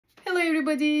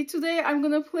everybody, today I'm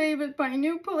gonna play with my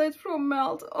new palette from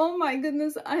Melt. Oh my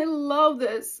goodness, I love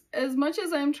this. As much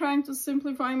as I'm trying to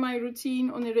simplify my routine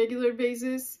on a regular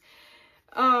basis,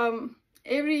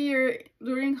 every year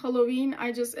during Halloween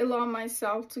I just allow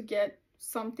myself to get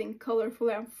something colorful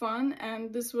and fun,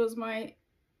 and this was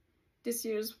this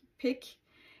year's pick.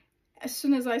 As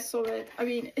soon as I saw it, I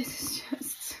mean, it's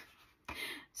just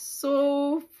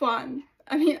so fun.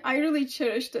 I mean, I really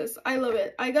cherish this. I love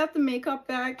it. I got the makeup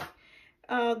bag,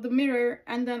 the mirror,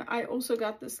 and then I also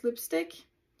got this lipstick,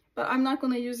 but I'm not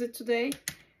gonna use it today.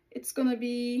 It's gonna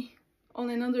be on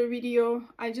another video.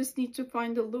 I just need to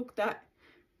find a look that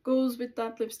goes with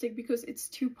that lipstick because it's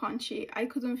too punchy. I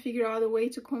couldn't figure out a way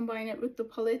to combine it with the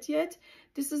palette yet.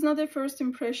 This is not a first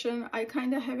impression. I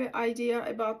kind of have an idea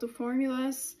about the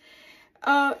formulas.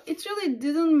 It really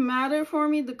didn't matter for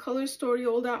me, the color story,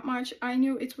 all that much. I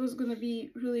knew it was gonna be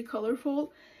really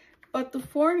colorful, but the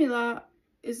formula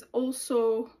is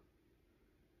also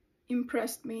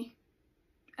impressed me,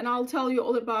 and I'll tell you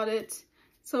all about it.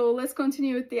 So let's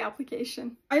continue with the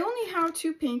application. I only have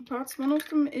two paint pots. One of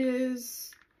them is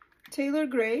Taylor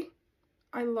Gray.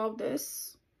 I love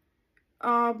this,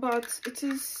 but it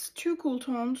is too cool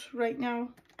toned right now.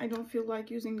 I don't feel like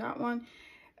using that one.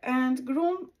 And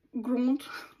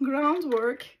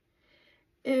Groundwork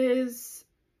is,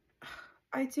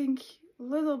 I think, a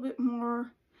little bit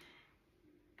more,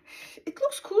 it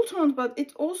looks cool toned, but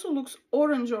it also looks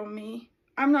orange on me.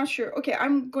 I'm not sure. Okay,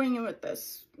 I'm going in with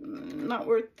this. Not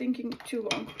worth thinking too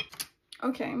long.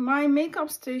 Okay, my makeup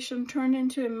station turned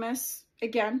into a mess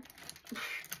again.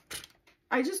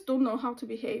 I just don't know how to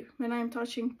behave when I'm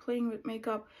playing with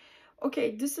makeup.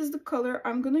 Okay, this is the color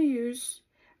I'm gonna use.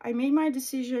 I made my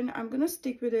decision. I'm gonna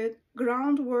stick with it.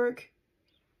 Groundwork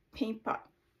paint pot.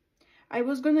 I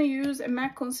was gonna use a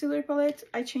MAC concealer palette.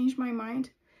 I changed my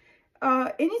mind.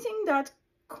 Anything that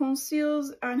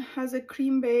conceals and has a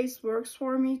cream base works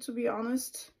for me, to be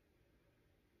honest.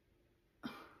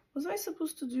 Was I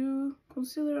supposed to do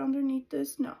concealer underneath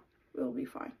this? No, we'll be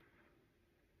fine.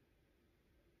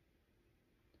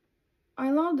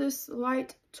 I love this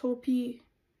light taupey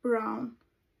brown.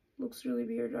 Looks really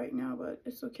weird right now, but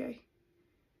it's okay.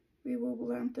 We will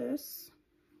blend this.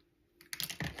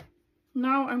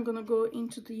 Now I'm gonna go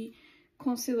into the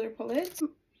concealer palette.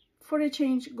 For a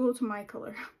change, go to my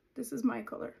color. This is my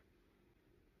color.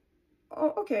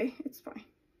 Oh, okay, it's fine.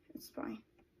 It's fine.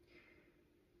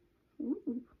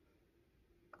 Ooh.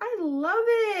 I love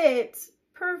it.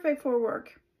 Perfect for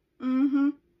work.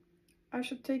 I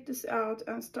should take this out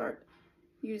and start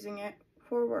using it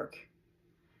for work.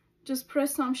 Just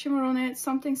press some shimmer on it,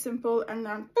 something simple, and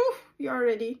then poof, you are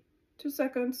ready. 2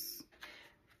 seconds.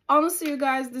 Honestly, you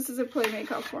guys, this is a play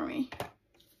makeup for me.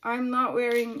 I'm not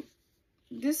wearing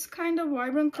this kind of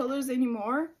vibrant colors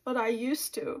anymore, but I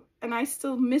used to, and I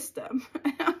still miss them.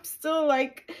 I'm still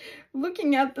like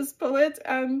looking at this palette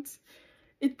and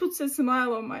it puts a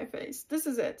smile on my face. This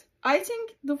is it. I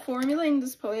think the formula in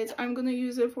this palette, I'm gonna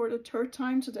use it for the 3rd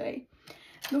time today.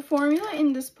 The formula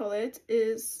in this palette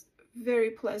is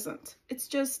very pleasant. It's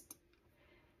just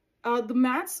the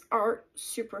mattes are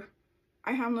super.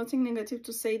 I have nothing negative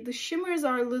to say. The shimmers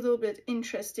are a little bit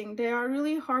interesting. They are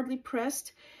really hardly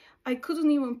pressed. I couldn't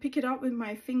even pick it up with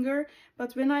my finger,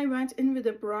 but when I went in with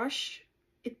a brush,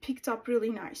 it picked up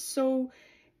really nice. So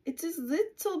it is a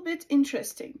little bit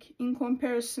interesting in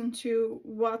comparison to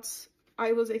what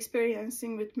I was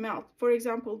experiencing with Melt. For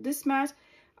example, this matte,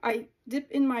 I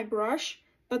dip in my brush,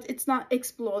 but it's not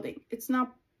exploding. It's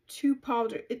not too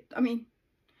powdery.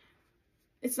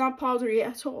 It's not powdery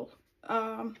at all.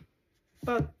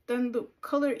 But then the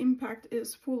color impact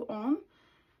is full on.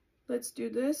 Let's do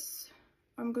this.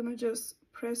 I'm gonna just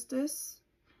press this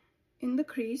in the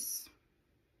crease.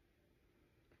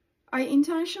 I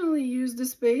intentionally use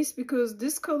this base because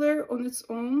this color on its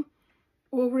own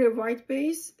over a white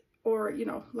base or, you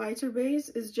know, lighter base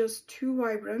is just too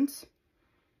vibrant.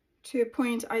 To a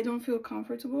point I don't feel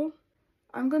comfortable.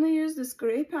 I'm gonna use this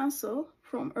gray pencil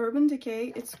from Urban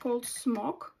Decay. It's called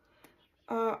Smoke.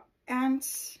 And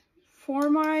for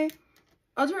my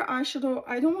other eyeshadow,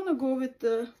 I don't want to go with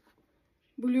the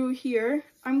blue here.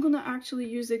 I'm gonna actually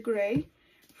use a gray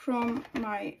from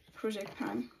my Project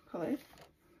Pan palette,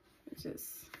 which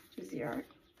is Fizzy Art.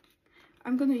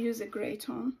 I'm gonna use a gray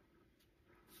tone.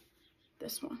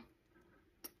 This one.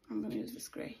 I'm gonna use this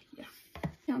gray, yeah.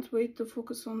 Can't wait to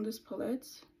focus on this palette.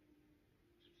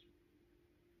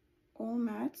 All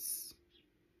mattes.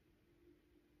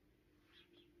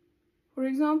 For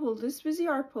example, this Fizzy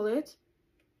Art palette,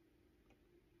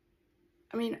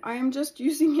 I mean, I am just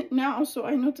using it now, so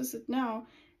I notice it now.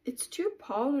 It's too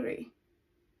powdery.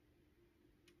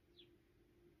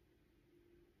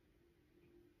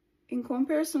 in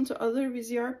comparison to other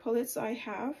Viseart palettes I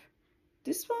have,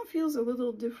 this one feels a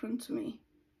little different to me.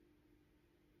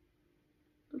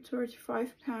 The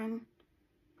 35 pan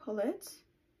palette,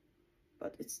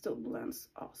 but it still blends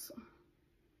awesome.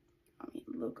 I mean,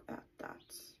 look at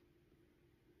that.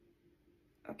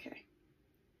 Okay.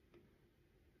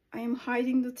 I am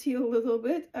hiding the teal a little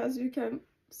bit, as you can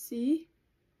see,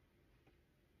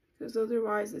 because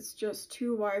otherwise it's just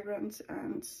too vibrant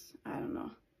and I don't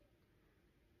know.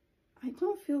 I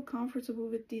don't feel comfortable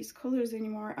with these colors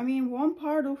anymore. I mean, one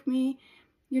part of me,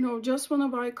 you know, just want to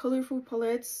buy colorful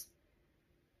palettes,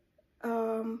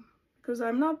 because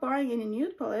I'm not buying any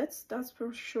nude palettes, that's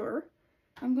for sure.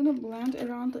 I'm gonna blend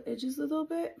around the edges a little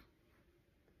bit.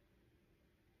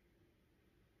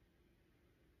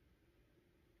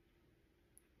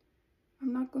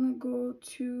 I'm not gonna go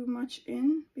too much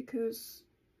in because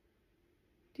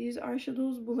these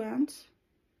eyeshadows blend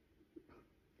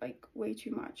like way too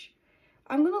much.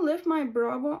 I'm gonna leave my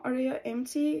brow bone area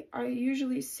empty. I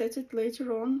usually set it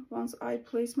later on once I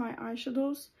place my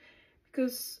eyeshadows,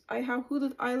 because I have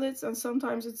hooded eyelids and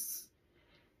sometimes it's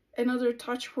another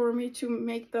touch for me to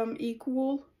make them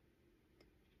equal.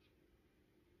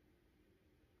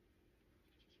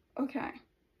 Okay,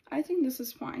 I think this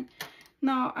is fine.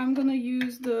 Now I'm gonna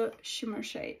use the shimmer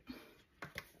shade.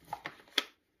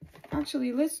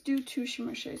 Actually, let's do 2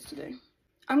 shimmer shades today.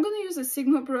 I'm gonna use a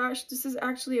Sigma brush. This is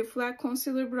actually a flat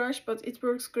concealer brush, but it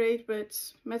works great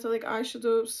with metallic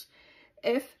eyeshadows,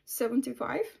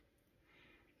 F75.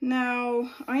 Now,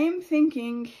 I am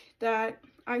thinking that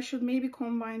I should maybe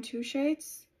combine 2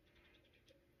 shades.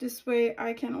 This way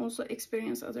I can also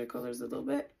experience other colors a little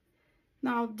bit.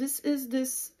 Now, this is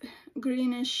this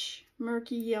greenish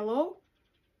murky yellow.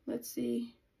 Let's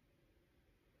see.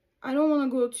 I don't want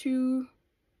to go too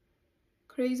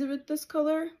crazy with this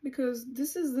color because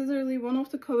this is literally one of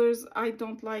the colors I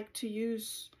don't like to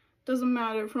use. Doesn't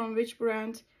matter from which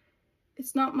brand.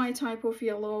 It's not my type of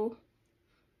yellow.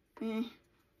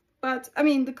 But I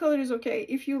mean, the color is okay.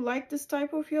 If you like this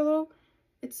type of yellow,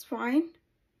 it's fine.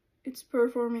 It's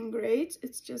performing great.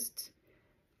 It's just,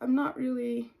 I'm not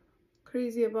really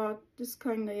crazy about this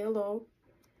kind of yellow.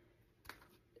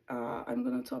 I'm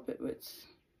gonna top it with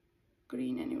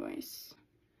green anyways.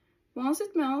 Once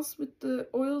it melts with the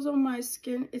oils on my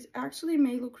skin, it actually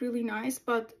may look really nice,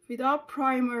 but without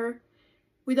primer,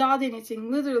 without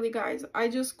anything, literally guys, I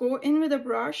just go in with a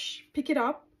brush, pick it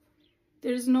up.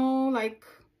 There's no like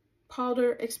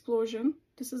powder explosion.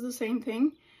 This is the same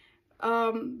thing.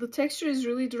 The texture is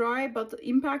really dry, but the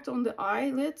impact on the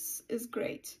eyelids is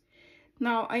great.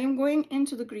 Now I am going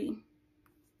into the green.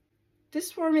 This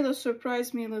formula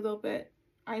surprised me a little bit.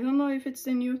 I don't know if it's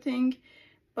a new thing,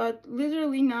 but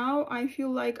literally now I feel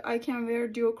like I can wear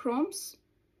duochromes.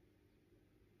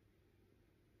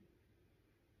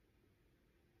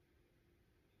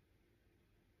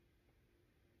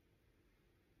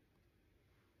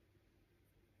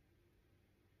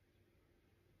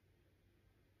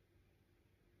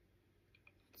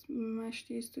 Let's mash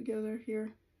these together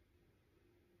here.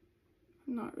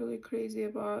 I'm not really crazy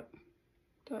about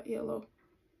that yellow.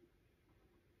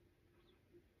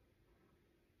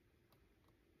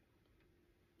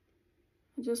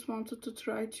 I just wanted to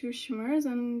try 2 shimmers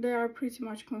and they are pretty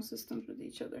much consistent with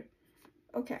each other.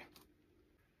 Okay.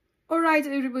 Alright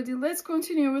everybody, let's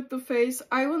continue with the face.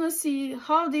 I want to see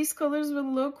how these colors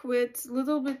will look with a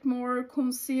little bit more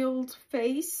concealed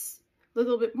face.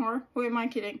 Little bit more. Who am I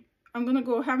kidding? I'm gonna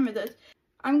go ham with it.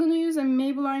 I'm gonna use a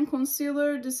Maybelline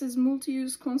concealer. This is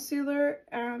multi-use concealer,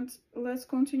 and let's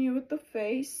continue with the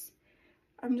face.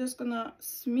 I'm just gonna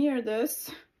smear this.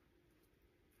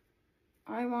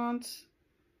 I want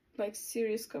like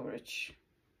serious coverage.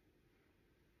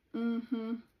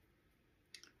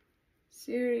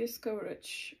 Serious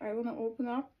coverage. I want to open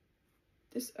up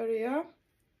this area.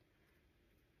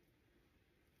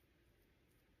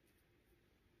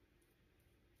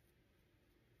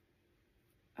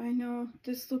 I know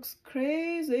this looks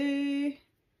crazy.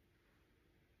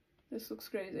 This looks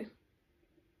crazy.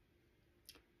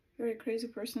 You're a crazy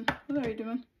person. What are you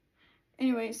doing?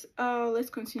 Anyways,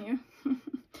 let's continue.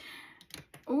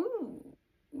 Ooh,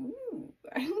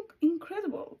 I look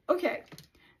incredible. Okay,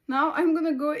 now I'm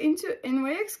gonna go into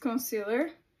NYX concealer.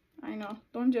 I know,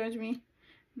 don't judge me.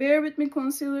 Bear With Me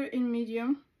concealer in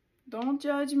medium. Don't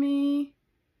judge me.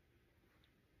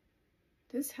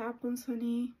 This happens,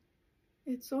 honey.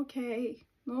 It's okay.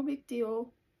 No big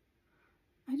deal.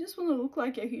 I just want to look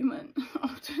like a human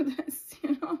after this,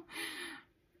 you know?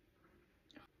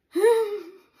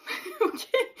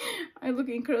 Okay, I look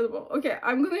incredible. Okay,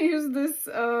 I'm gonna use this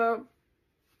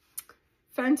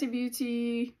Fenty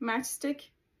Beauty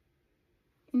matchstick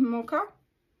in Mocha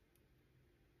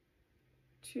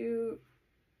to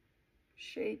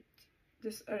shade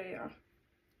this area,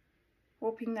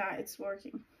 hoping that it's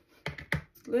working.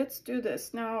 Let's do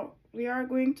this. Now we are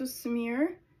going to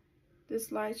smear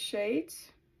this light shade.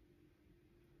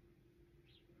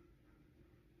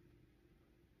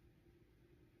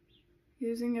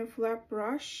 Using a flat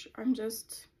brush. I'm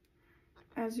just,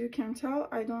 as you can tell,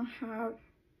 I don't have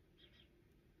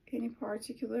any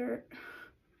particular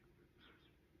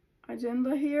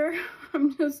agenda here.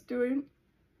 I'm just doing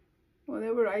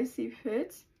whatever I see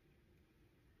fit.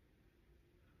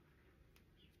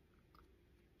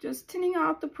 Just thinning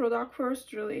out the product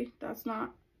first, really. That's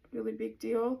not really big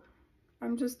deal.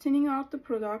 I'm just thinning out the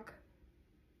product,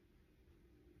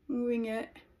 moving it.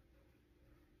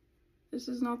 This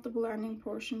is not the blending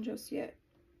portion just yet.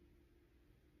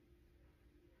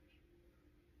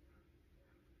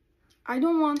 I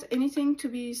don't want anything to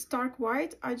be stark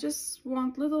white. I just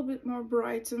want a little bit more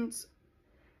brightened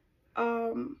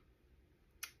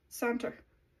center,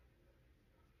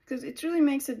 because it really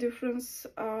makes a difference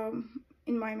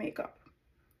in my makeup.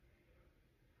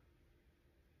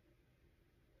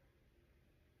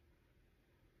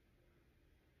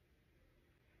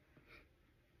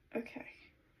 Okay.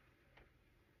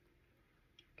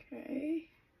 Okay,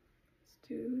 let's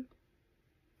do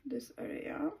this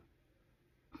area.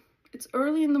 It's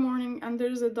early in the morning and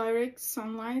there's a direct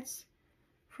sunlight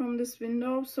from this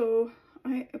window, so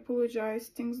I apologize.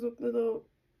 Things look a little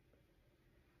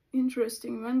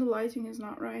interesting when the lighting is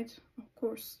not right, of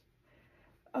course.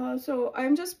 So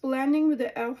I'm just blending with the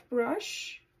e.l.f.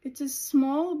 brush. It is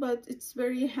small, but it's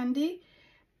very handy.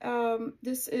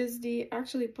 This is the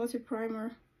actually putty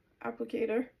primer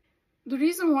applicator. The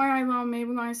reason why I love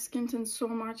Maybelline Skin Tint so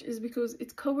much is because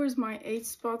it covers my age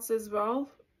spots as well.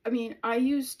 I mean, I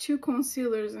use 2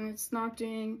 concealers and it's not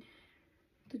doing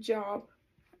the job.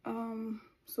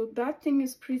 So that thing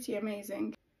is pretty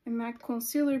amazing. A MAC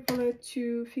concealer palette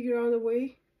to figure out a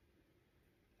way.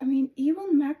 I mean,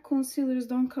 even MAC concealers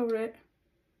don't cover it.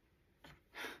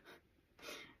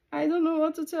 I don't know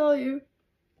what to tell you.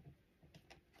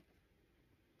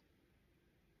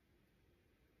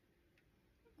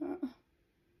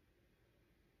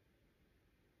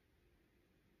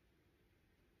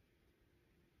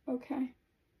 Okay.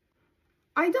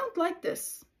 I don't like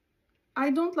this. I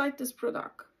don't like this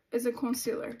product as a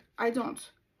concealer. I don't.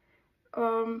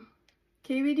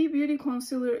 KVD Beauty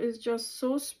Concealer is just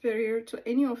so superior to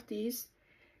any of these.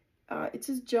 It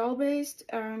is gel based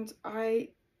and I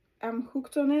am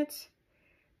hooked on it.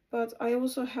 But I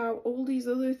also have all these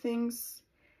other things.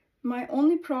 My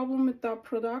only problem with that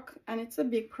product, and it's a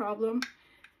big problem,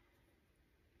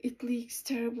 it leaks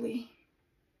terribly.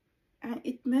 And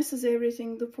it messes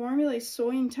everything. The formula is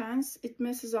so intense, it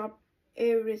messes up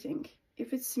everything.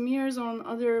 If it smears on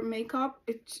other makeup,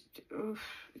 it's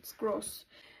gross.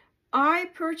 I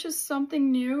purchased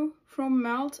something new from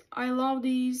Melt. I love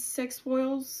these sex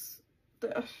foils.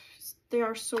 They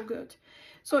are so good.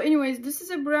 So anyways, this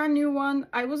is a brand new one.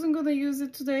 I wasn't gonna use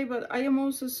it today, but I am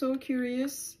also so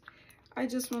curious. I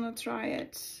just want to try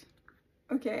it.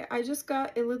 Okay, I just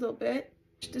got a little bit.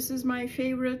 This is my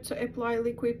favorite to apply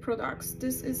liquid products.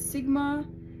 This is Sigma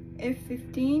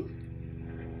F15.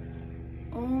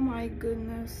 Oh my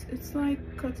goodness, it's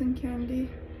like cotton candy.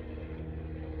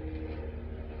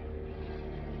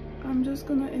 I'm just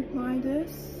gonna apply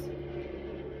this.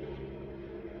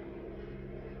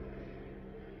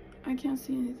 I can't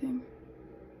see anything.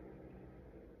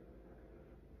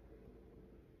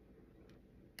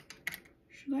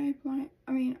 Should I apply?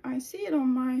 I mean, I see it on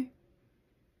my...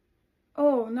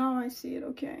 Oh, now I see it,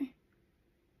 okay.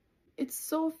 It's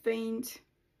so faint.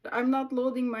 I'm not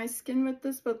loading my skin with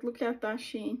this, but look at that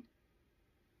sheen.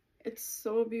 It's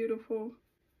so beautiful.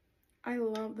 I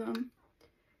love them.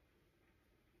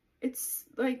 It's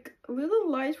like a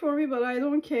little light for me, but I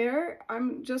don't care.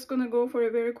 I'm just gonna go for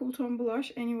a very cool tone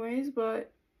blush anyways,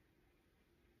 but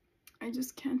I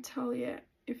just can't tell yet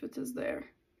if it is there.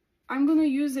 I'm gonna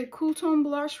use a cool tone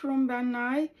blush from Ben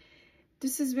Nye.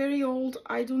 This is very old.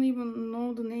 I don't even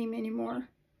know the name anymore,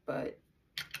 but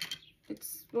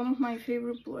it's one of my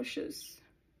favorite blushes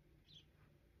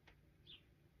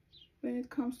when it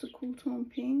comes to cool tone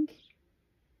pink.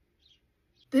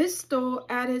 This though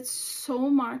added so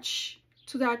much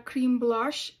to that cream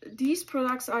blush. These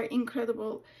products are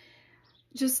incredible.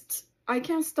 Just, I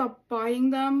can't stop buying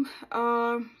them.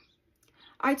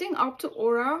 I think up to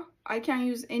Aura, I can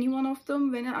use any one of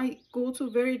them. When I go to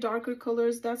very darker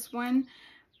colors, that's when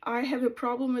I have a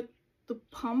problem with the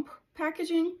pump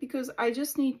packaging, because I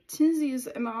just need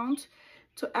tinsiest amount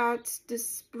to add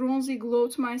this bronzy glow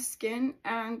to my skin,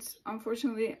 and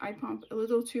unfortunately I pump a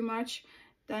little too much,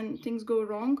 then things go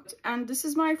wrong. And this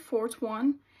is my fourth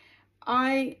one.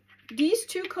 These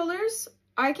two colors,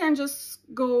 I can just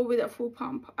go with a full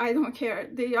pump. I don't care.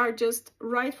 They are just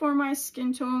right for my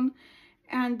skin tone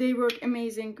and they work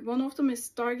amazing. One of them is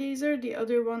Stargazer, the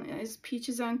other one is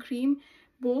Peaches and Cream.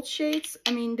 Both shades,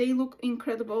 I mean, they look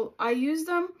incredible. I use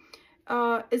them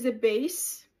as a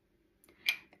base,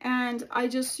 and I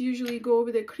just usually go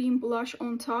with a cream blush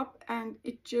on top, and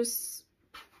it just,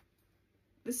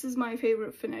 this is my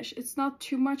favorite finish. It's not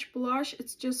too much blush,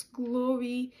 it's just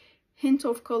glowy hint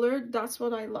of color. That's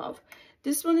what I love.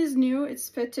 This one is new, it's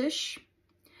Fetish.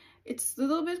 It's a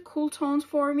little bit cool toned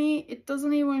for me. It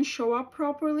doesn't even show up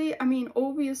properly. I mean,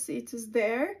 obviously it is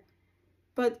there,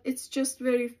 but it's just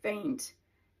very faint.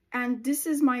 And this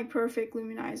is my perfect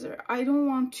luminizer. I don't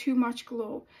want too much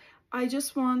glow. I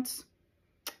just want,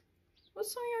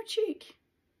 what's on your cheek?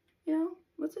 You know,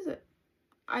 what is it?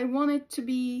 I want it to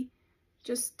be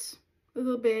just a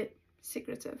little bit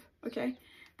secretive, okay?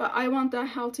 But I want that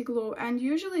healthy glow. And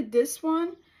usually this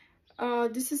one,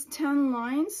 this is 10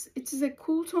 lines. It is a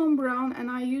cool tone brown,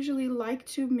 and I usually like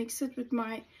to mix it with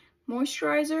my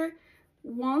moisturizer.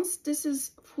 Once this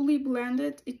is fully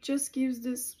blended, it just gives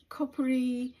this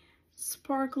coppery,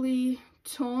 sparkly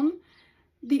tone.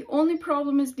 The only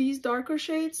problem is these darker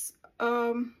shades.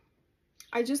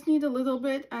 I just need a little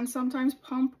bit, and sometimes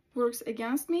pump works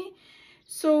against me.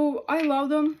 So I love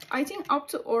them. I think up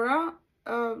to Aura,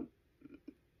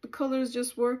 the colors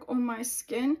just work on my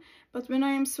skin, but when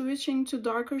I am switching to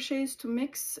darker shades to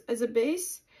mix as a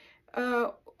base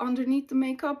underneath the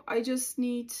makeup, I just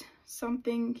need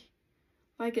something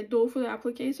like a doe foot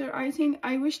applicator. I think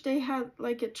I wish they had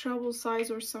like a travel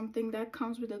size or something that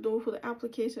comes with a doe foot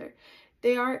applicator.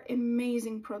 They are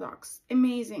amazing products,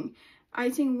 amazing.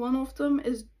 I think one of them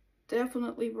is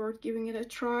definitely worth giving it a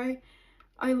try.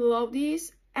 I love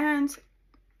these, and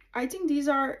I think these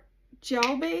are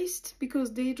gel based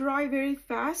because they dry very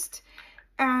fast,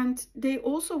 and they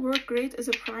also work great as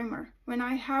a primer. When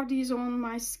I have these on,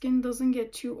 my skin doesn't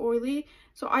get too oily.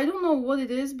 So I don't know what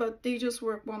it is, but they just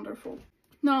work wonderful.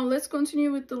 Now let's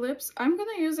continue with the lips. I'm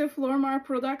gonna use a Flormar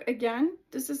product again.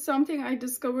 This is something I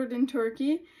discovered in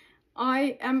Turkey.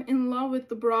 I am in love with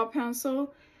the brow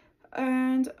pencil,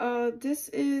 and this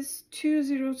is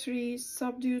 203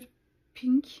 Subdued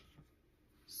Pink.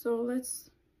 So let's,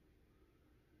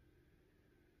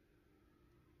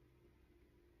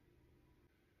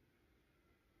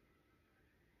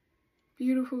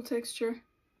 beautiful texture.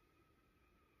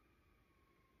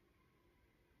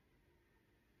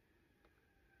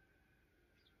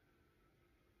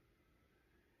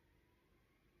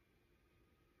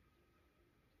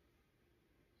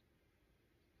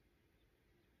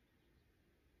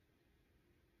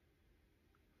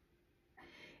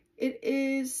 It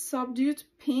is Subdued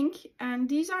Pink, and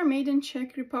these are made in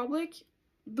Czech Republic.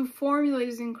 The formula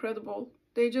is incredible.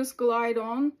 They just glide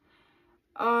on,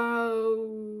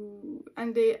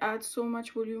 and they add so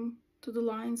much volume to the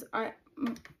lines. I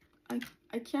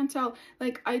can't tell.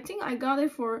 Like, I think I got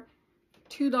it for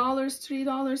 $2,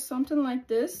 $3, something like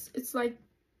this. It's like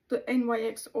the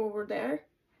NYX over there.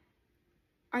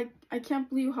 I can't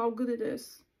believe how good it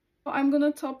is. I'm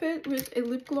gonna top it with a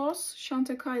lip gloss,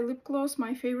 Chantecaille lip gloss,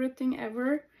 my favorite thing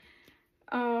ever.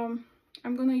 I'm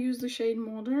gonna use the shade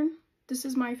Modern. This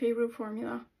is my favorite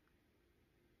formula.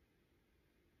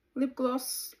 Lip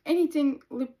gloss, anything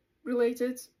lip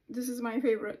related, this is my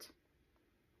favorite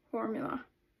formula.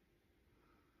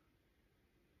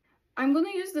 I'm gonna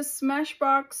use the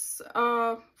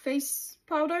Smashbox face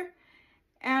powder,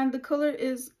 and the color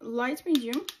is light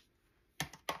medium.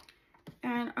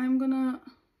 And I'm gonna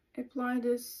apply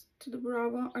this to the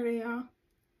brow area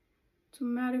to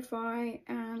mattify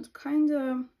and kind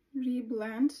of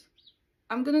reblend.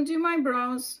 I'm gonna do my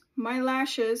brows, my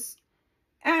lashes,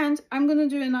 and I'm gonna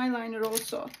do an eyeliner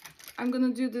also. I'm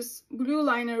gonna do this blue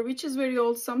liner, which is very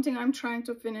old, something I'm trying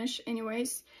to finish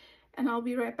anyways, and I'll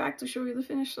be right back to show you the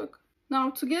finished look.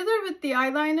 Now, together with the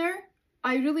eyeliner,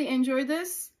 I really enjoy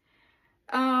this.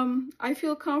 I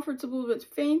feel comfortable with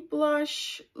faint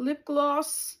blush, lip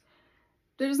gloss.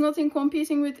 There's nothing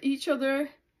competing with each other.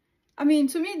 I mean,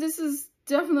 to me, this is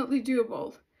definitely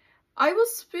doable. I will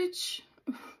switch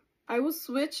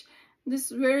this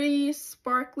very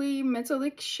sparkly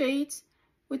metallic shade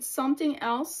with something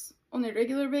else on a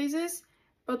regular basis.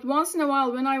 But once in a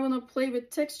while, when I want to play with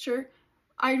texture,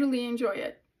 I really enjoy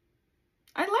it.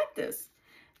 I like this.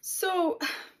 So,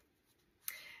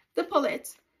 the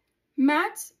palette.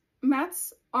 Matte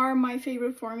mattes are my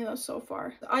favorite formula so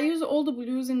far. I use all the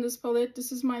blues in this palette.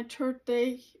 This is my third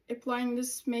day applying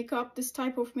this makeup, this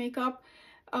type of makeup.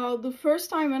 The first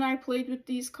time when I played with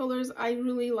these colors, I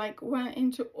really like went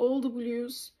into all the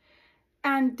blues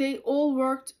and they all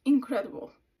worked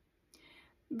incredible.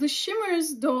 The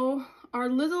shimmers though are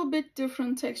a little bit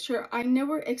different texture. I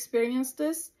never experienced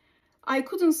this. I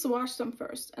couldn't swatch them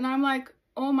first and I'm like,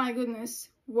 oh my goodness,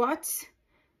 what?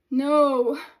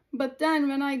 No. But then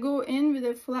when I go in with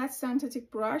a flat synthetic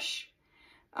brush,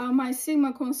 my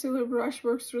Sigma concealer brush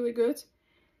works really good.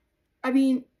 I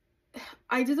mean,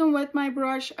 I didn't wet my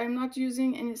brush. I'm not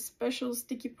using any special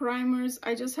sticky primers.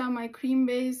 I just have my cream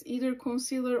base, either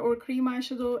concealer or cream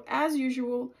eyeshadow as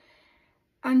usual.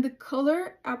 And the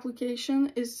color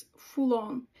application is full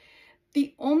on.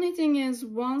 The only thing is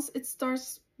once it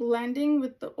starts blending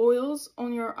with the oils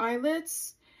on your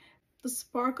eyelids, the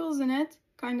sparkles in it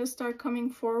kind of start coming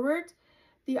forward.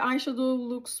 The eyeshadow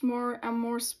looks more and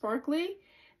more sparkly.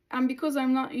 And because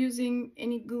I'm not using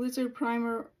any glitter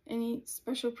primer, any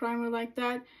special primer like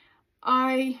that,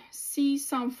 I see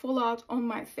some fallout on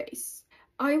my face.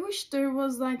 I wish there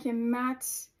was like a matte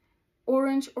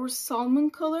orange or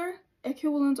salmon color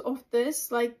equivalent of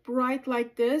this, like bright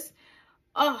like this.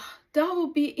 That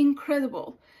would be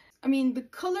incredible. I mean, the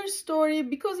color story,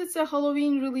 because it's a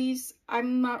Halloween release,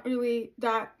 I'm not really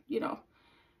that, you know.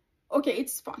 Okay,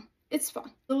 it's fun. It's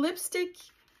fun. The lipstick,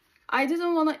 I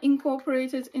didn't want to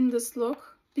incorporate it in this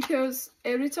look because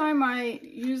every time I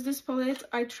use this palette,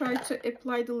 I try to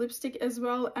apply the lipstick as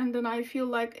well, and then I feel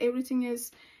like everything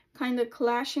is kind of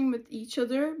clashing with each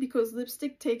other because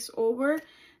lipstick takes over.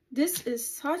 This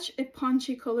is such a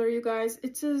punchy color, you guys.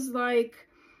 It is like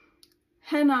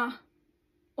henna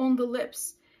on the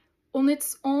lips. On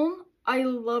its own, I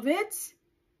love it,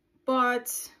 but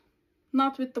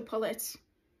not with the palette.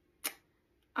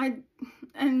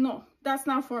 And no, that's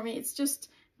not for me. It's just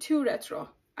too retro.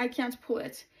 I can't pull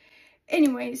it.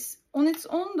 Anyways, on its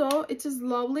own though, it is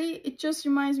lovely. It just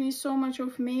reminds me so much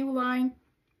of Maybelline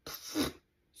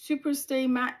Superstay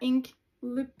Matte Ink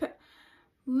matte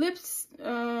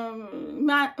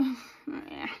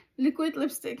liquid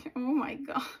lipstick. Oh my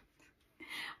god,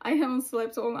 I haven't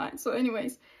slept all night. So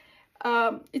anyways,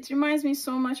 it reminds me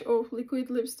so much of liquid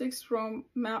lipsticks from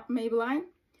Maybelline.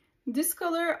 This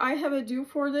color, I have a dupe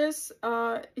for this.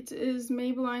 It is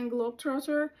Maybelline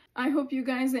Globetrotter. I hope you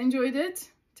guys enjoyed it.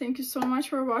 Thank you so much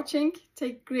for watching.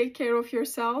 Take great care of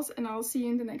yourselves and I'll see you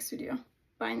in the next video.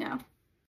 Bye now.